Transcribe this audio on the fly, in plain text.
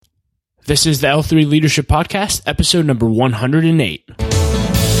This is the L3 Leadership Podcast, episode number 108.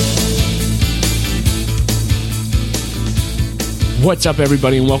 What's up,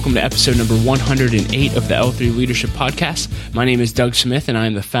 everybody, and welcome to episode number 108 of the L3 Leadership Podcast. My name is Doug Smith, and I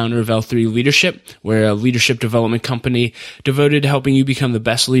am the founder of L3 Leadership. We're a leadership development company devoted to helping you become the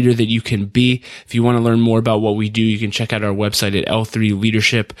best leader that you can be. If you want to learn more about what we do, you can check out our website at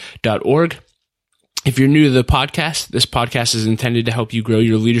l3leadership.org. If you're new to the podcast, this podcast is intended to help you grow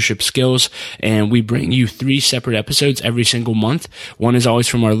your leadership skills, and we bring you 3 separate episodes every single month. One is always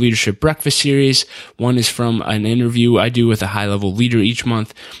from our Leadership Breakfast series. One is from an interview I do with a high-level leader each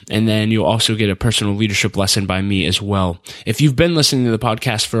month, and then you'll also get a personal leadership lesson by me as well. If you've been listening to the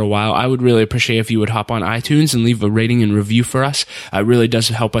podcast for a while, I would really appreciate if you would hop on iTunes and leave a rating and review for us. It really does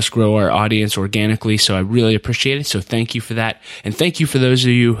help us grow our audience organically, so I really appreciate it. So thank you for that, and thank you for those of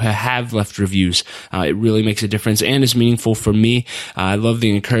you who have left reviews. It really makes a difference and is meaningful for me. I love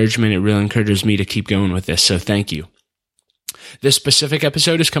the encouragement. It really encourages me to keep going with this. So thank you. This specific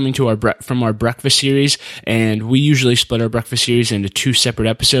episode is coming to from our breakfast series, and we usually split our breakfast series into 2 separate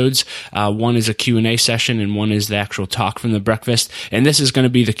episodes. One is a Q&A session, and one is the actual talk from the breakfast. And this is going to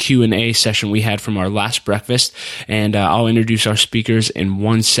be the Q&A session we had from our last breakfast, and I'll introduce our speakers in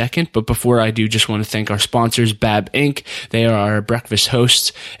 1 second. But before I do, just want to thank our sponsors, Bab Inc. They are our breakfast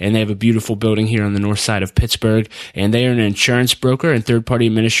hosts, and they have a beautiful building here on the north side of Pittsburgh. And they are an insurance broker and third-party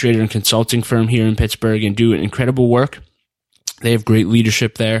administrator and consulting firm here in Pittsburgh and do incredible work. They have great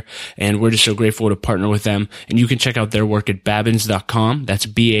leadership there, and we're just so grateful to partner with them. And you can check out their work at babbins.com. That's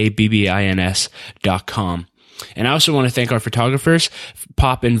BABBINS.com. And I also want to thank our photographers,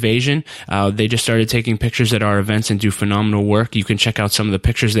 Pop Invasion. They just started taking pictures at our events and do phenomenal work. You can check out some of the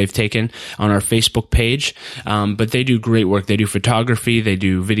pictures they've taken on our Facebook page. But they do great work. They do photography, they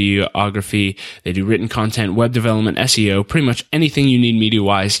do videography, they do written content, web development, SEO, pretty much anything you need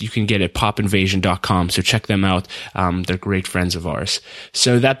media-wise, you can get at popinvasion.com. So check them out. They're great friends of ours.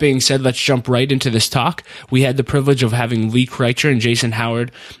 So that being said, let's jump right into this talk. We had the privilege of having Lee Kricher and Jason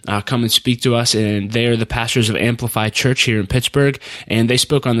Howard come and speak to us, and they are the pastors of Amplify Church here in Pittsburgh, and they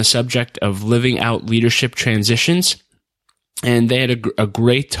spoke on the subject of living out leadership transitions. And they had a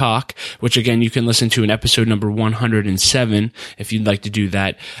great talk, which again, you can listen to in episode number 107 if you'd like to do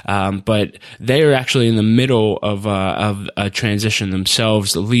that. But they are actually in the middle of a transition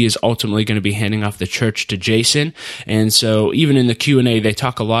themselves. Lee is ultimately going to be handing off the church to Jason. And so even in the Q&A, they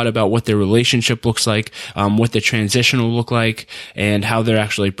talk a lot about what their relationship looks like, what the transition will look like, and how they're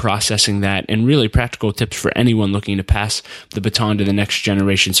actually processing that, and really practical tips for anyone looking to pass the baton to the next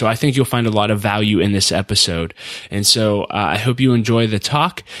generation. So I think you'll find a lot of value in this episode. And so, I hope you enjoy the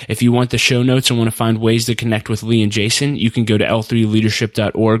talk. If you want the show notes and want to find ways to connect with Lee and Jason, you can go to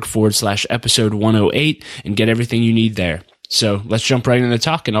l3leadership.org/episode 108 and get everything you need there. So let's jump right into the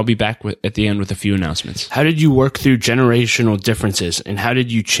talk, and I'll be back at the end with a few announcements. How did you work through generational differences, and how did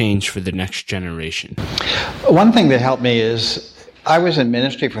you change for the next generation? One thing that helped me is I was in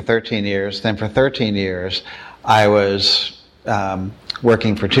ministry for 13 years. Then for 13 years, I was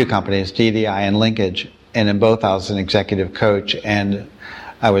working for 2 companies, DDI and Linkage. And in both, I was an executive coach, and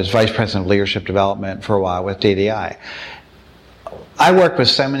I was vice president of leadership development for a while with DDI. I worked with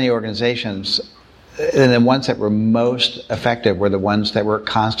so many organizations, and the ones that were most effective were the ones that were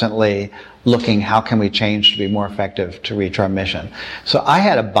constantly looking, how can we change to be more effective to reach our mission? So I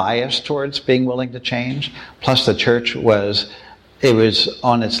had a bias towards being willing to change, plus the church was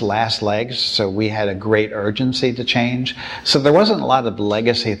on its last legs, so we had a great urgency to change. So there wasn't a lot of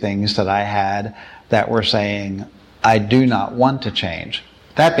legacy things that I had that were saying, I do not want to change.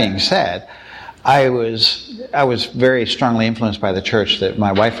 That being said, I was very strongly influenced by the church that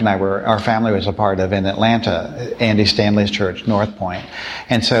my wife and our family was a part of in Atlanta, Andy Stanley's church, North Point.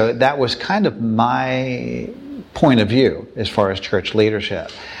 And so that was kind of my point of view as far as church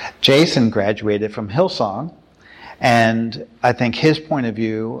leadership. Jason graduated from Hillsong, and I think his point of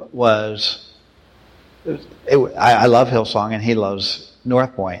view was, I love Hillsong and he loves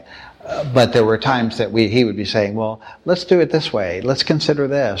North Point. But there were times that he would be saying, well, let's do it this way. Let's consider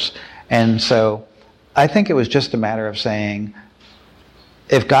this. And so I think it was just a matter of saying,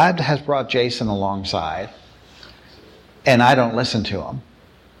 if God has brought Jason alongside and I don't listen to him,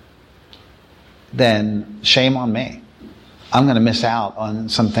 then shame on me. I'm going to miss out on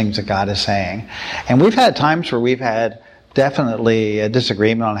some things that God is saying. And we've had times where we've had definitely a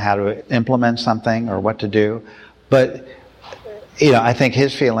disagreement on how to implement something or what to do. But I think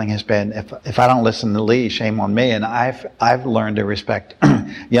his feeling has been, if I don't listen to Lee, shame on me. And I've learned to respect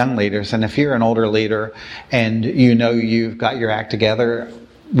young leaders. And if you're an older leader and you've got your act together,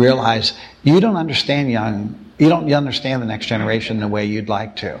 realize you don't understand young You don't understand the next generation the way you'd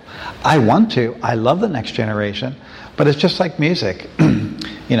like to. I want to. I love the next generation, but it's just like music.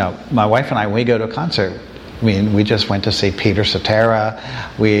 My wife and I, when we go to a concert, we just went to see Peter Cetera.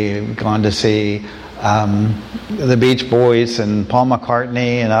 We've gone to see the Beach Boys and Paul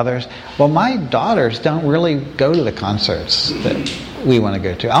McCartney and others. Well, my daughters don't really go to the concerts that we want to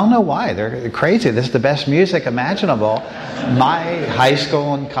go to. I don't know why. They're crazy. This is the best music imaginable. My high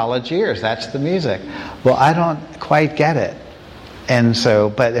school and college years, that's the music. Well, I don't quite get it. And so,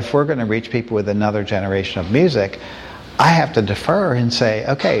 but if we're going to reach people with another generation of music, I have to defer and say,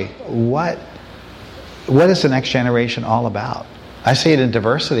 okay, what is the next generation all about? I see it in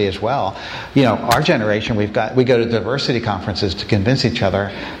diversity as well. Our generation, we go to diversity conferences to convince each other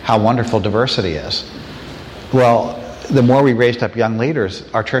how wonderful diversity is. Well, the more we raised up young leaders,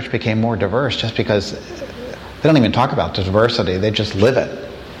 our church became more diverse just because they don't even talk about diversity, they just live it.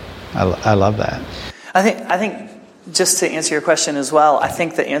 I love that. I think just to answer your question as well, I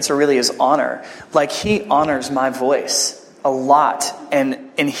think the answer really is honor. Like, he honors my voice a lot, and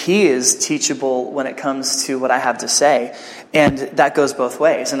he is teachable when it comes to what I have to say, and that goes both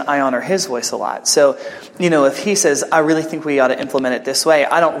ways, and I honor his voice a lot. So, if he says, I really think we ought to implement it this way,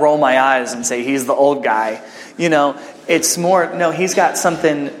 I don't roll my eyes and say, he's the old guy. It's more, no, he's got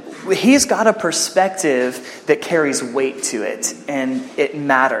a perspective that carries weight to it, and it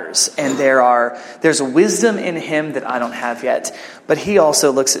matters, and there's wisdom in him that I don't have yet. But he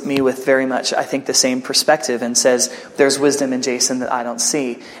also looks at me with very much, I think, the same perspective and says, there's wisdom in Jason that I don't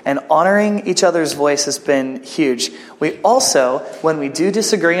see. And honoring each other's voice has been huge. We also, when we do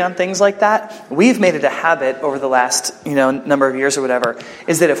disagree on things like that, we've made it a habit over the last, number of years or whatever,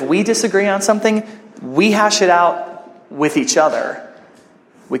 is that if we disagree on something, we hash it out with each other.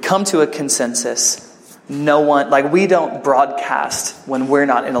 We come to a consensus. We don't broadcast when we're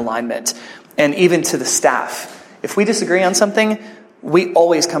not in alignment. And even to the staff, if we disagree on something, we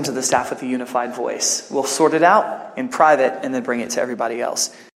always come to the staff with a unified voice. We'll sort it out in private and then bring it to everybody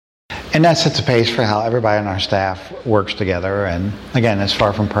else. And that sets the pace for how everybody on our staff works together. And again, it's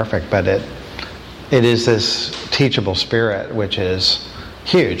far from perfect, but it is this teachable spirit, which is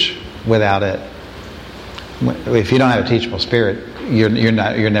huge. Without it, if you don't have a teachable spirit, you're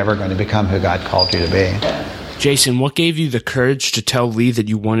never going to become who God called you to be. Jason, what gave you the courage to tell Lee that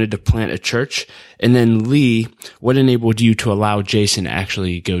you wanted to plant a church? And then Lee, what enabled you to allow Jason to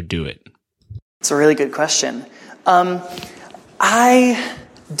actually go do it? It's a really good question. I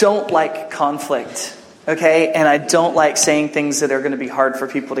don't like conflict, okay? And I don't like saying things that are going to be hard for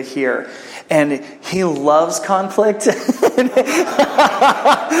people to hear. And he loves conflict. I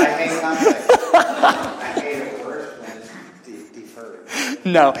hate conflict. I hate it worse when it's deferred.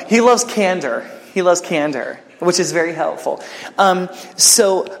 No, he loves candor. He loves candor, which is very helpful.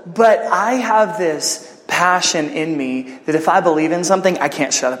 But I have this passion in me that if I believe in something, I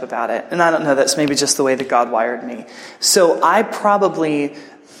can't shut up about it. And I don't know, that's maybe just the way that God wired me. So I probably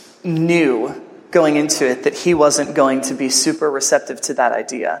knew going into it that he wasn't going to be super receptive to that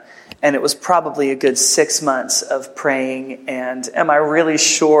idea. And it was probably a good 6 months of praying and, am I really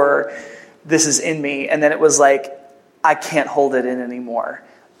sure this is in me? And then it was like, I can't hold it in anymore.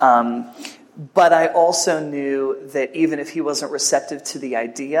 But I also knew that even if he wasn't receptive to the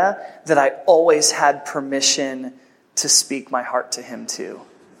idea, that I always had permission to speak my heart to him too.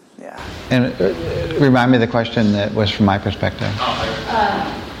 Yeah. And remind me of the question that was from my perspective.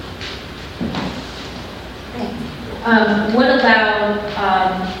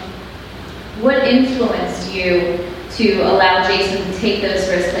 What influenced you to allow Jason to take those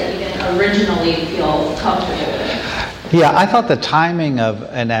risks that you didn't originally feel comfortable with? Yeah, I thought the timing of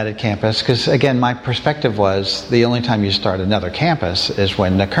an added campus, because again, my perspective was the only time you start another campus is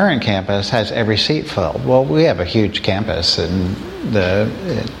when the current campus has every seat filled. Well, we have a huge campus in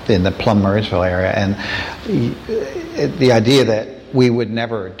the Plum-Murraysville area, and the idea that we would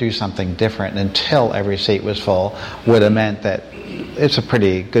never do something different until every seat was full would have meant that it's a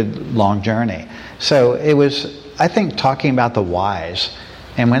pretty good long journey. So it was, I think, talking about the whys.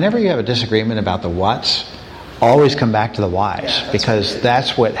 And whenever you have a disagreement about the whats, always come back to the whys, because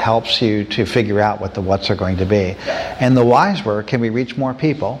that's what helps you to figure out what the whats are going to be. And the whys were, can we reach more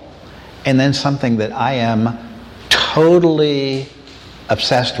people? And then something that I am totally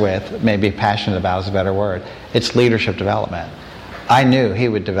obsessed with, maybe passionate about is a better word, it's leadership development. I knew he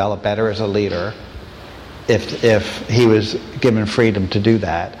would develop better as a leader if he was given freedom to do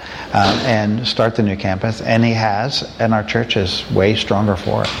that and start the new campus, and he has, and our church is way stronger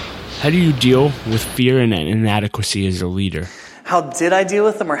for it. How do you deal with fear and inadequacy as a leader? How did I deal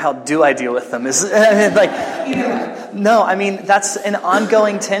with them, or how do I deal with them? No, I mean, that's an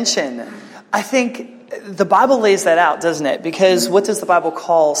ongoing tension. I think the Bible lays that out, doesn't it? Because what does the Bible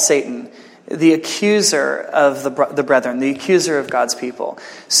call Satan? The accuser of the brethren, the accuser of God's people.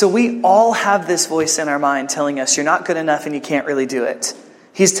 So we all have this voice in our mind telling us, you're not good enough and you can't really do it.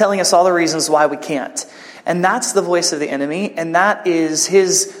 He's telling us all the reasons why we can't. And that's the voice of the enemy, and that is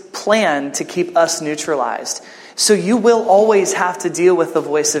his plan to keep us neutralized. So you will always have to deal with the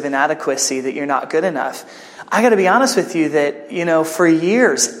voice of inadequacy, that you're not good enough. I got to be honest with you that, for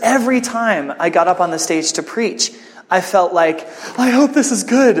years, every time I got up on the stage to preach, I felt like, I hope this is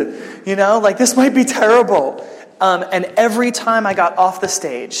good. This might be terrible. And every time I got off the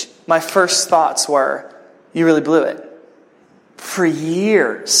stage, my first thoughts were, you really blew it. For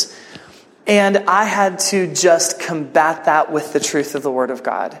years. And I had to just combat that with the truth of the Word of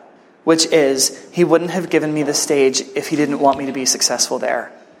God, which is, he wouldn't have given me the stage if he didn't want me to be successful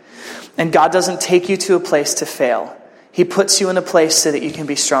there. And God doesn't take you to a place to fail. He puts you in a place so that you can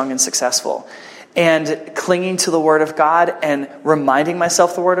be strong and successful. And clinging to the Word of God and reminding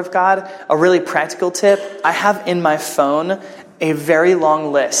myself the Word of God, a really practical tip, I have in my phone a very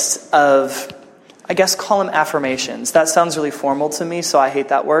long list of, I guess call them affirmations. That sounds really formal to me, so I hate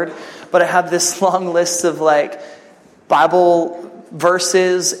that word. But I have this long list of Bible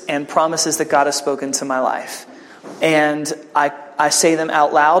verses and promises that God has spoken to my life. And I say them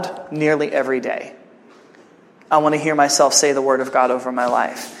out loud nearly every day. I want to hear myself say the Word of God over my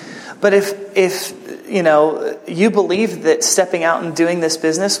life. But if you believe that stepping out and doing this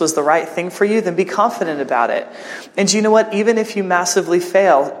business was the right thing for you, then be confident about it. And do you know what? Even if you massively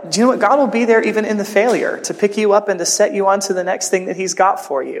fail, do you know what? God will be there even in the failure to pick you up and to set you on to the next thing that he's got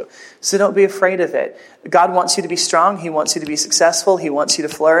for you. So don't be afraid of it. God wants you to be strong. He wants you to be successful. He wants you to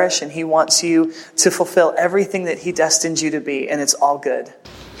flourish. And he wants you to fulfill everything that he destined you to be. And it's all good.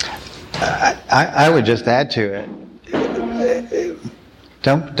 I would just add to it.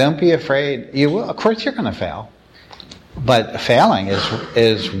 Don't be afraid. You will. Of course, you're going to fail, but failing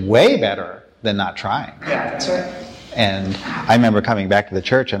is way better than not trying. Yeah, that's right. And I remember coming back to the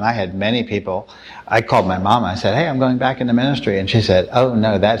church, and I had many people. I called my mom. I said, "Hey, I'm going back into ministry," and she said, "Oh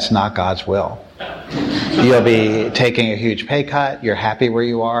no, that's not God's will. You'll be taking a huge pay cut. You're happy where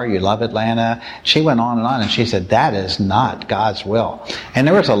you are. You love Atlanta." She went on, and she said, "That is not God's will." And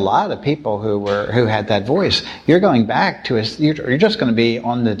there was a lot of people who had that voice. You're going back to you're just going to be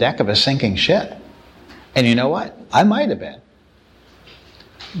on the deck of a sinking ship. And you know what? I might have been,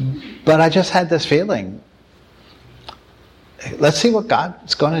 but I just had this feeling. Let's see what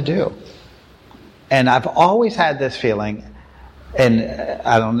God's going to do. And I've always had this feeling. And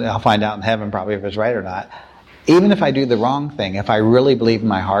I'll find out in heaven probably if it's right or not. Even if I do the wrong thing, if I really believe in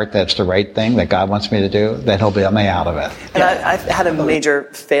my heart that's the right thing that God wants me to do, then he'll bail me out of it. And I've had a major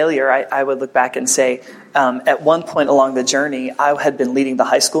failure. I would look back and say, at one point along the journey, I had been leading the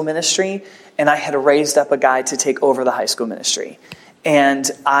high school ministry, and I had raised up a guy to take over the high school ministry. And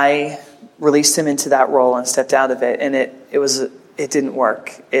I released him into that role and stepped out of it, and it didn't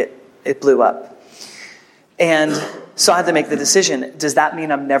work. It blew up. And so I had to make the decision. Does that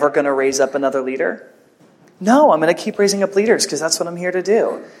mean I'm never going to raise up another leader? No, I'm going to keep raising up leaders because that's what I'm here to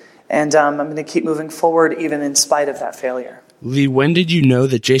do. And I'm going to keep moving forward even in spite of that failure. Lee, when did you know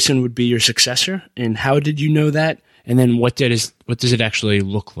that Jason would be your successor? And how did you know that? And then what does it actually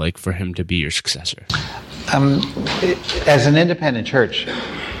look like for him to be your successor? As an independent church,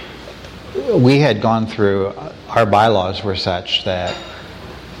 we had gone through, our bylaws were such that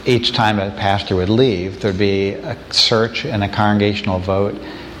each time a pastor would leave, there'd be a search and a congregational vote,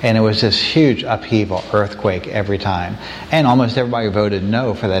 and it was this huge upheaval, earthquake every time. And almost everybody who voted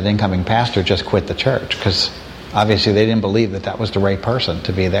no for that incoming pastor just quit the church, because obviously they didn't believe that was the right person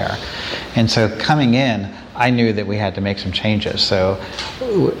to be there. And so coming in, I knew that we had to make some changes. So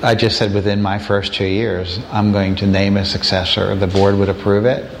I just said within my first 2 years, I'm going to name a successor. The board would approve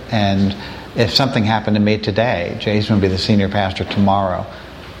it, and if something happened to me today, Jason would be the senior pastor tomorrow.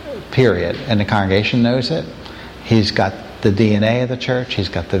 Period. And the congregation knows it. He's got the DNA of the church. He's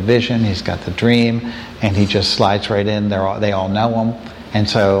got the vision. He's got the dream. And he just slides right in. They all know him. And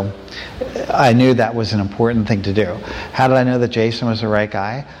so I knew that was an important thing to do. How did I know that Jason was the right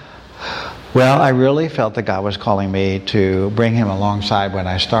guy? Well, I really felt that God was calling me to bring him alongside when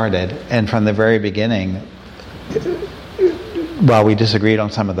I started. And from the very beginning, while we disagreed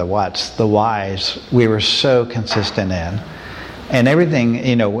on some of the whats, the whys, we were so consistent in. And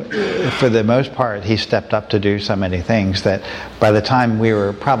everything, for the most part, he stepped up to do so many things that by the time we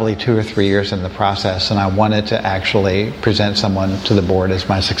were probably 2 or 3 years in the process and I wanted to actually present someone to the board as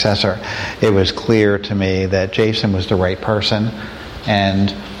my successor, it was clear to me that Jason was the right person.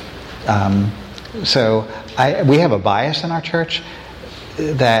 And so we have a bias in our church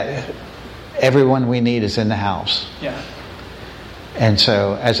that everyone we need is in the house. Yeah. And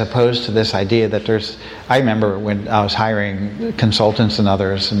so, as opposed to this idea that I remember when I was hiring consultants and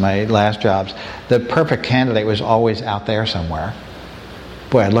others in my last jobs, the perfect candidate was always out there somewhere.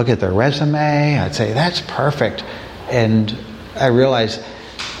 Boy, I'd look at their resume, I'd say, that's perfect. And I realized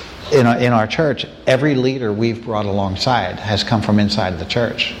in our church, every leader we've brought alongside has come from inside the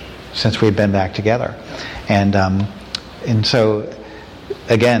church since we've been back together. And so,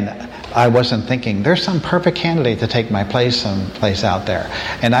 again, I wasn't thinking, there's some perfect candidate to take my place someplace out there.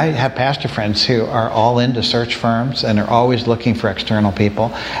 And I have pastor friends who are all into search firms and are always looking for external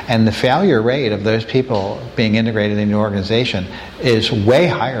people. And the failure rate of those people being integrated in the organization is way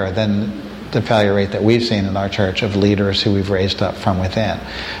higher than the failure rate that we've seen in our church of leaders who we've raised up from within.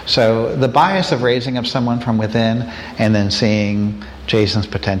 So the bias of raising up someone from within and then seeing Jason's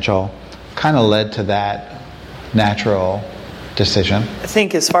potential kind of led to that natural decision. I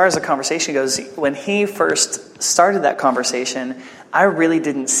think as far as the conversation goes, when he first started that conversation, I really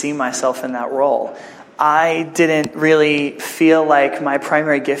didn't see myself in that role. I didn't really feel like my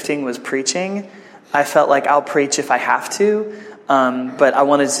primary gifting was preaching. I felt like I'll preach if I have to, but I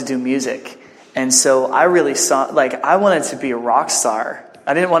wanted to do music. And so I really saw, I wanted to be a rock star.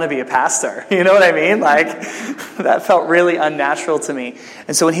 I didn't want to be a pastor. You know what I mean? That felt really unnatural to me.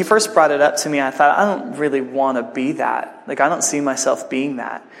 And so when he first brought it up to me, I thought, I don't really want to be that. I don't see myself being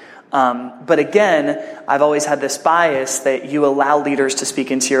that. But again, I've always had this bias that you allow leaders to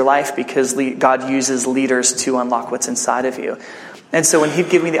speak into your life because God uses leaders to unlock what's inside of you. And so when he'd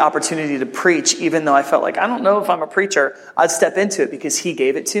give me the opportunity to preach, even though I felt like, I don't know if I'm a preacher, I'd step into it because he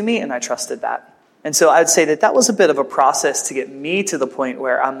gave it to me and I trusted that. And so I'd say that was a bit of a process to get me to the point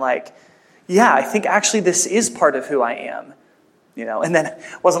where I'm like, yeah, I think actually this is part of who I am. And then it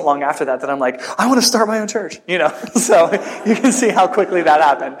wasn't long after that I'm like, I want to start my own church. So you can see how quickly that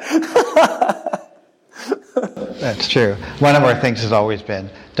happened. That's true. One of our things has always been,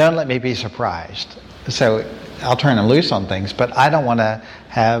 don't let me be surprised. So I'll turn him loose on things, but I don't want to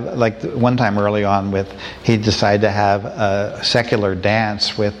have, one time early on he decided to have a secular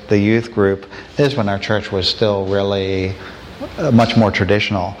dance with the youth group. This is when our church was still really much more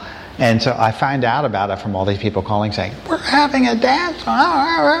traditional. And so I find out about it from all these people calling saying, we're having a dance.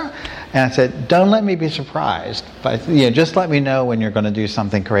 And I said, don't let me be surprised, but just let me know when you're going to do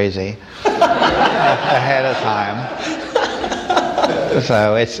something crazy ahead of time.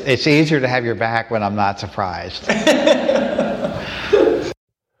 So it's easier to have your back when I'm not surprised.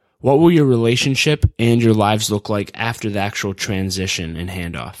 What will your relationship and your lives look like after the actual transition and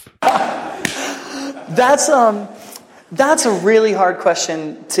handoff? That's a really hard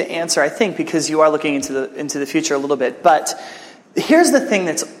question to answer, I think, because you are looking into the future a little bit. But here's the thing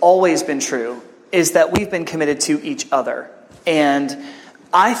that's always been true, is that we've been committed to each other. And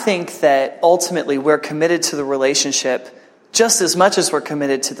I think that ultimately we're committed to the relationship just as much as we're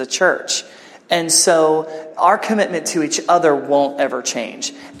committed to the church. And so our commitment to each other won't ever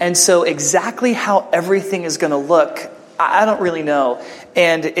change. And so exactly how everything is going to look, I don't really know.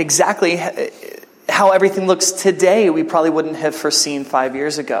 And exactly how everything looks today, we probably wouldn't have foreseen 5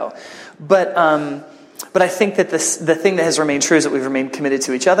 years ago. But I think that the thing that has remained true is that we've remained committed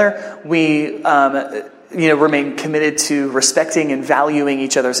to each other. We remain committed to respecting and valuing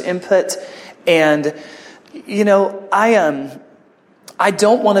each other's input. And I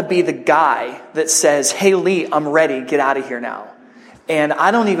don't want to be the guy that says, hey, Lee, I'm ready. Get out of here now. And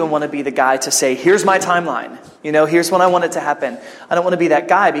I don't even want to be the guy to say, here's my timeline. Here's when I want it to happen. I don't want to be that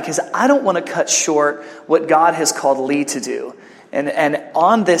guy because I don't want to cut short what God has called Lee to do. And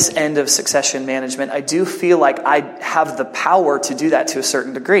on this end of succession management, I do feel like I have the power to do that to a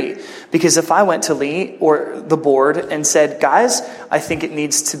certain degree. Because if I went to Lee or the board and said, guys, I think it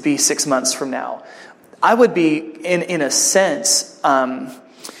needs to be 6 months from now, I would be, in a sense,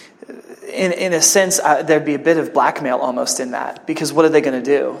 there'd be a bit of blackmail almost in that, because what are they going to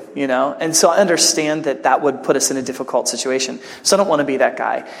do, And so I understand that would put us in a difficult situation. So I don't want to be that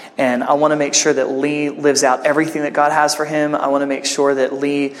guy. And I want to make sure that Lee lives out everything that God has for him. I want to make sure that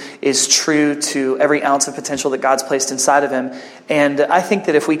Lee is true to every ounce of potential that God's placed inside of him. And I think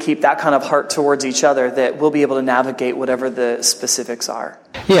that if we keep that kind of heart towards each other, that we'll be able to navigate whatever the specifics are.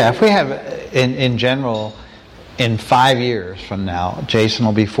 Yeah, if we have, in general, in 5 years from now, Jason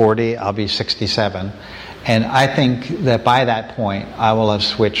will be 40, I'll be 67. And I think that by that point, I will have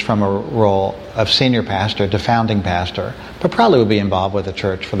switched from a role of senior pastor to founding pastor, but probably will be involved with the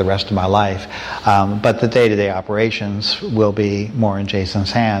church for the rest of my life. But the day-to-day operations will be more in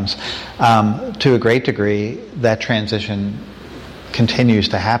Jason's hands. To a great degree, that transition continues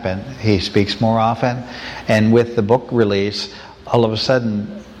to happen. He speaks more often. And with the book release, all of a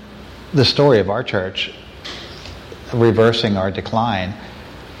sudden, the story of our church reversing our decline,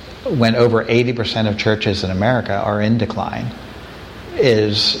 when over 80% of churches in America are in decline,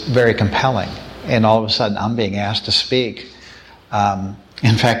 is very compelling. And all of a sudden I'm being asked to speak.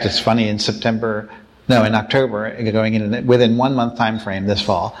 In fact, it's funny, in October, going in within 1 month time frame this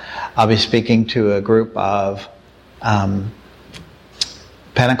fall, I'll be speaking to a group of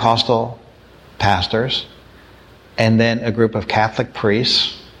Pentecostal pastors, and then a group of Catholic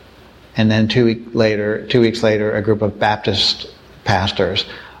priests, and then 2 weeks later, a group of Baptist pastors,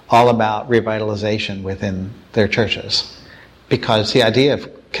 all about revitalization within their churches. Because the idea of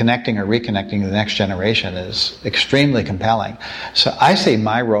connecting or reconnecting the next generation is extremely compelling. So I see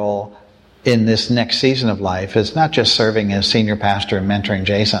my role in this next season of life is not just serving as senior pastor and mentoring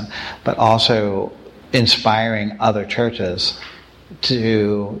Jason, but also inspiring other churches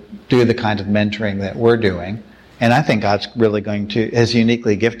to do the kind of mentoring that we're doing. And I think God's really has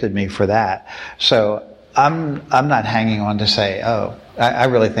uniquely gifted me for that. So I'm not hanging on to say, I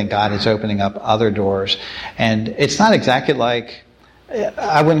really think God is opening up other doors. And it's not exactly like,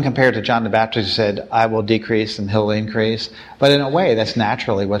 I wouldn't compare it to John the Baptist who said, I will decrease and he'll increase. But in a way, that's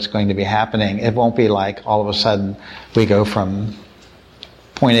naturally what's going to be happening. It won't be like all of a sudden we go from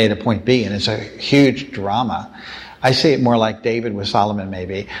point A to point B and it's a huge drama. I see it more like David with Solomon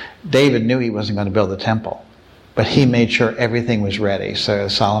maybe. David knew he wasn't going to build the temple, but he made sure everything was ready so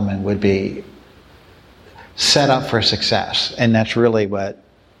Solomon would be set up for success. And that's really what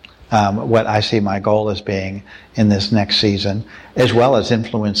I see my goal as being in this next season, as well as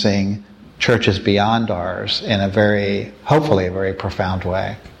influencing churches beyond ours in hopefully a very profound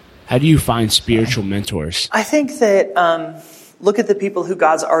way. How do you find spiritual mentors? I think that look at the people who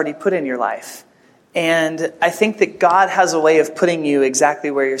God's already put in your life. And I think that God has a way of putting you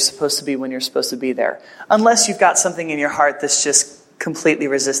exactly where you're supposed to be when you're supposed to be there. Unless you've got something in your heart that's just completely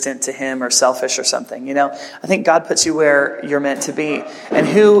resistant to him or selfish or something, I think God puts you where you're meant to be. And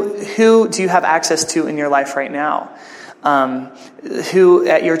who do you have access to in your life right now? Who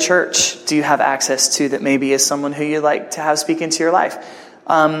at your church do you have access to that maybe is someone who you like to have speak into your life?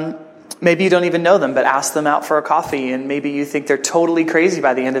 Maybe you don't even know them, but ask them out for a coffee, and maybe you think they're totally crazy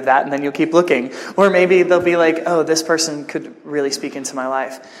by the end of that, and then you'll keep looking. Or maybe they'll be like, oh, this person could really speak into my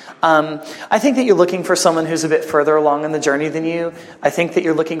life. I think that you're looking for someone who's a bit further along in the journey than you. I think that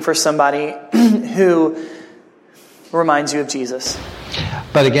you're looking for somebody who reminds you of Jesus.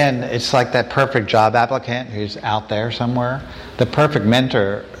 But again, it's like that perfect job applicant who's out there somewhere. The perfect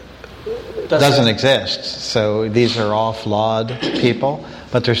mentor doesn't exist. So these are all flawed people.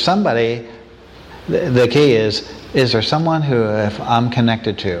 But there's somebody, the key is there someone who, if I'm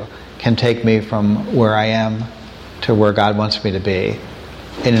connected to, can take me from where I am to where God wants me to be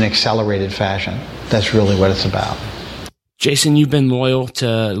in an accelerated fashion? That's really what it's about. Jason, you've been loyal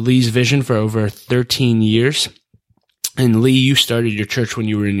to Lee's vision for over 13 years. And Lee, you started your church when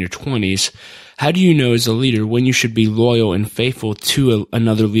you were in your 20s. How do you know as a leader when you should be loyal and faithful to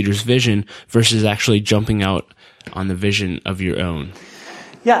another leader's vision versus actually jumping out on the vision of your own?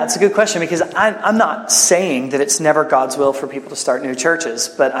 Yeah, it's a good question, because I'm not saying that it's never God's will for people to start new churches,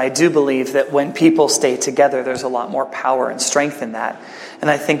 but I do believe that when people stay together, there's a lot more power and strength in that.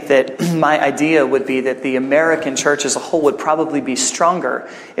 And I think that my idea would be that the American church as a whole would probably be stronger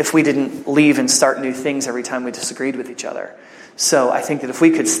if we didn't leave and start new things every time we disagreed with each other. So I think that if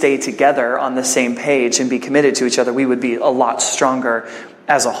we could stay together on the same page and be committed to each other, we would be a lot stronger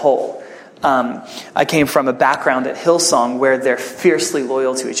as a whole. I came from a background at Hillsong where they're fiercely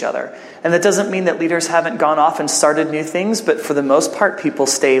loyal to each other. And that doesn't mean that leaders haven't gone off and started new things, but for the most part, people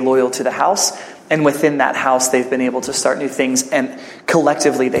stay loyal to the house. And within that house, they've been able to start new things. And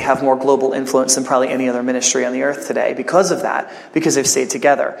collectively, they have more global influence than probably any other ministry on the earth today because of that, because they've stayed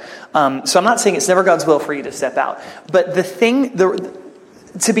together. So I'm not saying it's never God's will for you to step out. But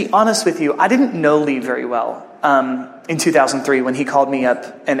to be honest with you, I didn't know Lee very well in 2003 when he called me up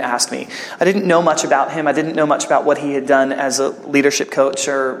and asked me. I didn't know much about him. I didn't know much about what he had done as a leadership coach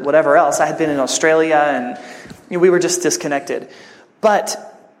or whatever else. I had been in Australia and we were just disconnected. But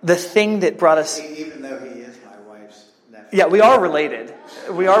the thing that brought us... Even though he is my wife's nephew. Yeah, we are related.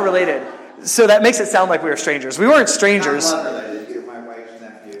 We are related. So that makes it sound like we were strangers. We weren't strangers. I'm not related. You're my wife's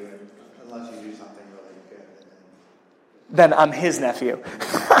nephew, unless you do something really good. Then I'm his nephew.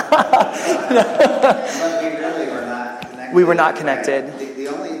 But we really were not connected. We were not connected. The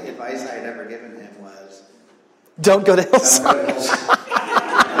only advice I had ever given him was... Don't go to Hillsong. Go to Hillsong.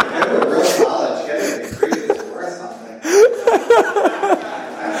 Go to a real college. Get a degree that's worth something. I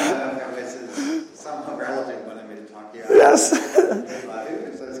don't know if this is some relative wanted me to talk to you. Yes. Who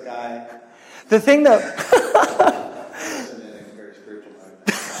is this guy? The thing that... Isn't it a very spiritual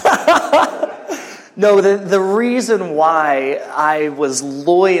mode? No, the reason why I was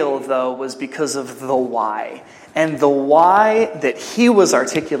loyal, though, was because of the why. And the why that he was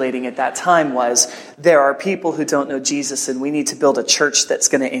articulating at that time was, there are people who don't know Jesus, and we need to build a church that's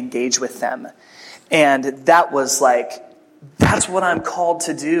going to engage with them. And that was like, that's what I'm called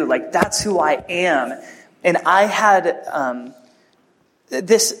to do. Like, that's who I am. And I had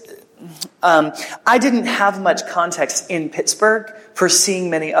I didn't have much context in Pittsburgh for seeing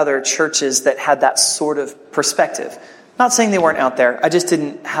many other churches that had that sort of perspective. Not saying they weren't out there. I just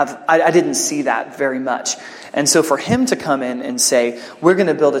didn't have, I didn't see that very much. And so for him to come in and say, we're going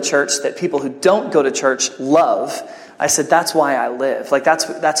to build a church that people who don't go to church love, I said, that's why I live. Like,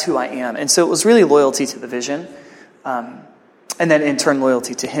 that's who I am. And so it was really loyalty to the vision. And then in turn,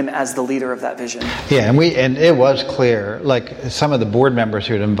 loyalty to him as the leader of that vision. Yeah, and it was clear, like some of the board members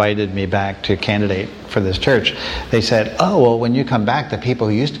who had invited me back to candidate for this church, they said, oh, well, when you come back, the people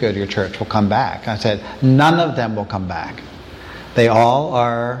who used to go to your church will come back. I said, none of them will come back. They all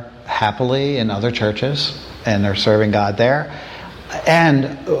are happily in other churches, and they're serving God there. And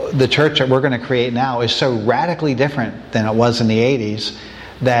the church that we're going to create now is so radically different than it was in the 80s,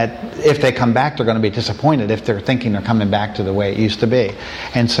 that if they come back, they're going to be disappointed if they're thinking they're coming back to the way it used to be.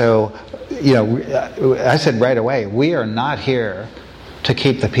 And so, I said right away, we are not here to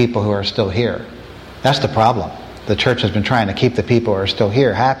keep the people who are still here. That's the problem. The church has been trying to keep the people who are still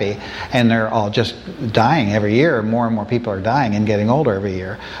here happy, and they're all just dying every year. More and more people are dying and getting older every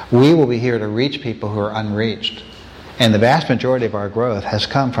year. We will be here to reach people who are unreached. And the vast majority of our growth has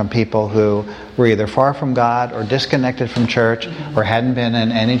come from people who were either far from God or disconnected from church or hadn't been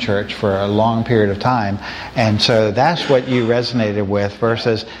in any church for a long period of time. And so that's what you resonated with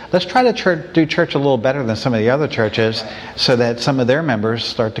versus, let's try to do church a little better than some of the other churches so that some of their members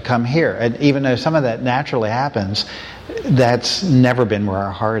start to come here. And even though some of that naturally happens, that's never been where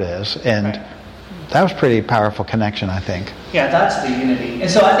our heart is. And that was a pretty powerful connection, I think. Yeah, that's the unity.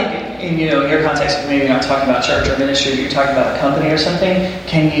 And so I think, in your context, maybe you're not talking about church or ministry, but you're talking about a company or something.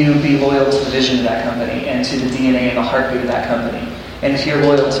 Can you be loyal to the vision of that company and to the DNA and the heartbeat of that company? And if you're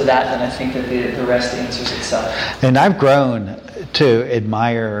loyal to that, then I think that the rest answers itself. And I've grown to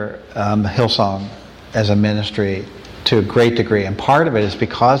admire Hillsong as a ministry to a great degree. And part of it is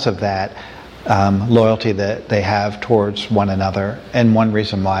because of that loyalty that they have towards one another. And one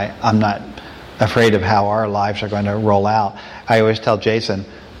reason why I'm not afraid of how our lives are going to roll out. I always tell Jason,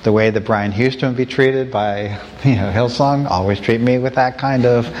 the way that Brian Houston would be treated by Hillsong, always treat me with that kind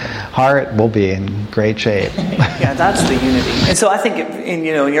of heart. We'll be in great shape. Yeah, that's the unity. And so I think in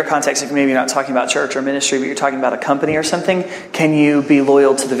your context, if maybe you're not talking about church or ministry, but you're talking about a company or something, can you be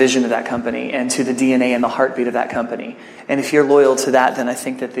loyal to the vision of that company and to the DNA and the heartbeat of that company? And if you're loyal to that, then I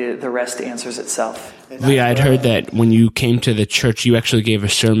think that the rest answers itself. Leah, I'd heard that when you came to the church, you actually gave a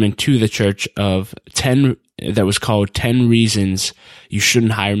sermon to the church of 10 that was called 10 Reasons You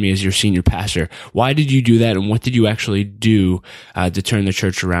Shouldn't Hire Me as Your Senior Pastor. Why did you do that, and what did you actually do to turn the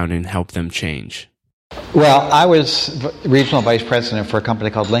church around and help them change? Well, I was regional vice president for a company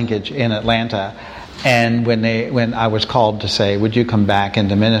called Linkage in Atlanta, and when I was called to say, would you come back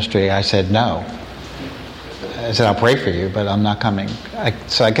into ministry, I said no. I said, I'll pray for you, but I'm not coming.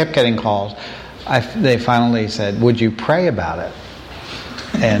 So I kept getting calls. They finally said, would you pray about it?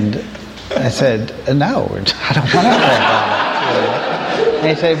 And I said, no, I don't want to pray about it. And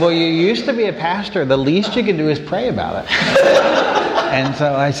they said, well, you used to be a pastor. The least you can do is pray about it. And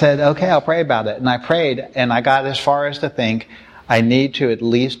so I said, okay, I'll pray about it. And I prayed, and I got as far as to think, I need to at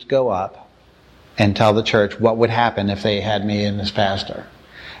least go up and tell the church what would happen if they had me in as pastor.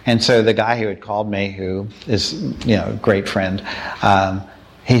 And so the guy who had called me, who is, a great friend,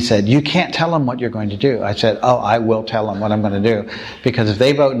 he said, you can't tell them what you're going to do. I said, I will tell them what I'm going to do. Because if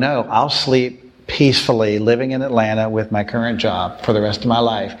they vote no, I'll sleep peacefully living in Atlanta with my current job for the rest of my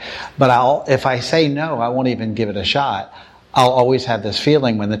life. But if I say no, I won't even give it a shot. I'll always have this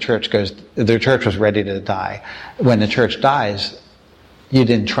feeling when the church was ready to die. When the church dies, you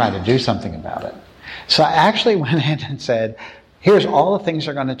didn't try to do something about it. So I actually went in and said, here's all the things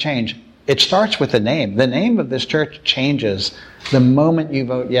that are going to change. It starts with the name. The name of this church changes the moment you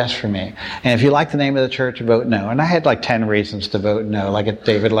vote yes for me. And if you like the name of the church, vote no. And I had like 10 reasons to vote no, like a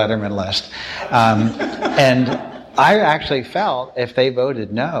David Letterman list. And I actually felt if they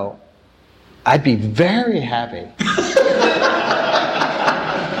voted no, I'd be very happy.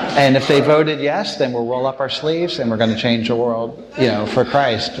 And if they voted yes, then we'll roll up our sleeves and we're going to change the world, for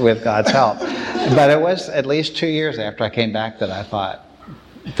Christ with God's help. But it was at least 2 years after I came back that I thought,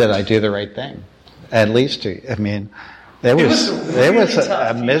 did I do the right thing? At least 2. It was really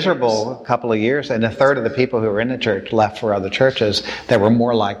a miserable couple of years, and a third of the people who were in the church left for other churches that were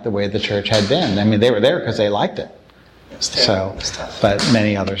more like the way the church had been. I mean, they were there because they liked it. So, but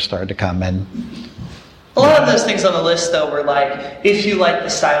many others started to come in. A lot of those things on the list, though, were like, if you like the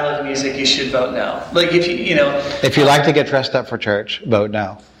style of music, you should vote no. Like, if you like to get dressed up for church, vote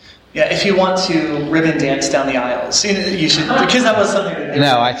no. Yeah, if you want to ribbon dance down the aisles, you should, because that was something that...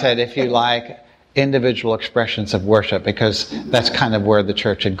 No, I said if you like individual expressions of worship, because that's kind of where the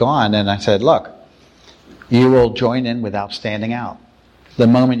church had gone. And I said, look, you will join in without standing out. The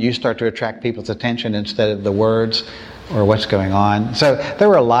moment you start to attract people's attention instead of the words or what's going on. So there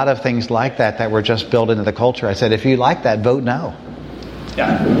were a lot of things like that were just built into the culture. I said, if you like that, vote no.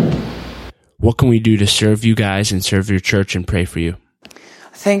 Yeah. What can we do to serve you guys and serve your church and pray for you?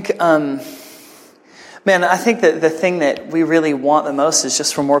 I think, I think that the thing that we really want the most is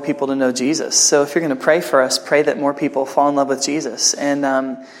just for more people to know Jesus. So if you're going to pray for us, pray that more people fall in love with Jesus.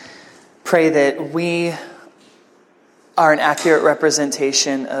 And pray that we are an accurate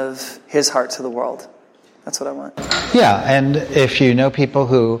representation of his heart to the world. That's what I want. Yeah, and if you know people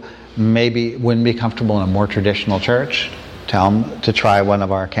who maybe wouldn't be comfortable in a more traditional church, tell them to try one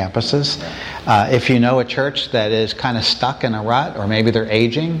of our campuses. If you know a church that is kind of stuck in a rut, or maybe they're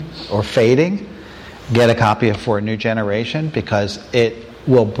aging or fading, get a copy of For a New Generation, because it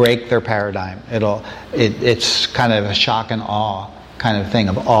will break their paradigm. It's kind of a shock and awe kind of thing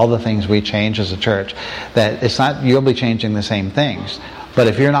of all the things we change as a church. That it's not you'll be changing the same things, but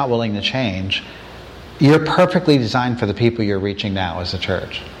if you're not willing to change, you're perfectly designed for the people you're reaching now as a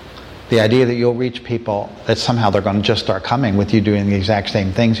church. The idea that you'll reach people, that somehow they're going to just start coming with you doing the exact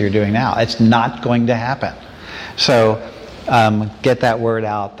same things you're doing now. It's not going to happen. So get that word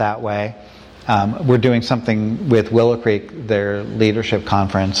out that way. We're doing something with Willow Creek, their leadership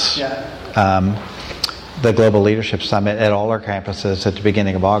conference, the Global Leadership Summit at all our campuses at the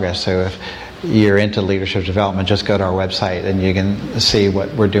beginning of August. So if you're into leadership development, just go to our website and you can see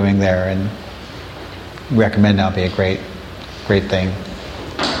what we're doing there, and recommend that'll be a great thing.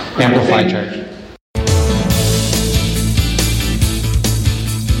 Amplify Church.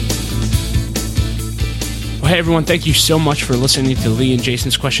 Hey everyone, thank you so much for listening to Lee and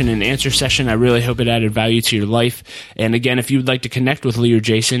Jason's question and answer session. I really hope it added value to your life. And again, if you'd like to connect with Lee or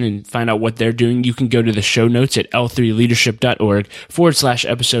Jason and find out what they're doing, you can go to the show notes at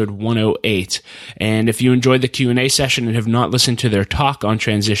l3leadership.org/episode 108. And if you enjoyed the Q&A session and have not listened to their talk on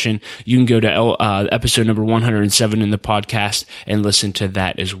transition, you can go to episode number 107 in the podcast and listen to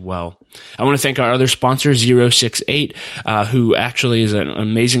that as well. I want to thank our other sponsor, 068, who actually is an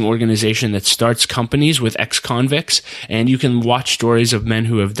amazing organization that starts companies with ex-convicts, and you can watch stories of men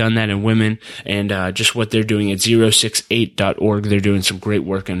who have done that and women, and just what they're doing at 068.org. They're doing some great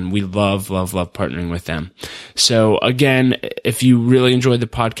work, and we love partnering with them. So again, if you really enjoyed the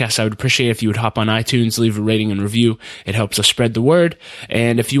podcast, I would appreciate if you would hop on iTunes, leave a rating and review. It helps us spread the word.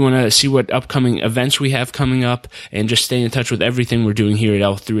 And if you want to see what upcoming events we have coming up and just stay in touch with everything we're doing here at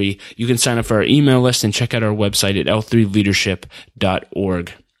L3, you can sign up for our email list and check out our website at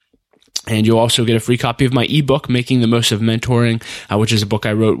l3leadership.org. And you'll also get a free copy of my ebook, Making the Most of Mentoring, which is a book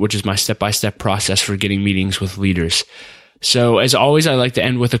I wrote, which is my step-by-step process for getting meetings with leaders. So as always, I like to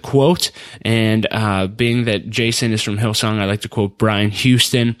end with a quote, and being that Jason is from Hillsong, I like to quote Brian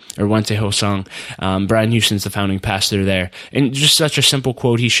Houston, or went to Hillsong. Brian Houston's the founding pastor there. And just such a simple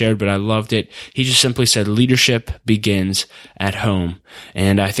quote he shared, but I loved it. He just simply said, leadership begins at home.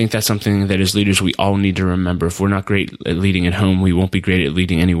 And I think that's something that as leaders we all need to remember. If we're not great at leading at home, we won't be great at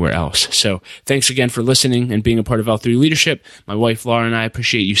leading anywhere else. So thanks again for listening and being a part of L3 Leadership. My wife Laura and I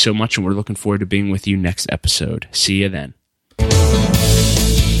appreciate you so much, and we're looking forward to being with you next episode. See you then.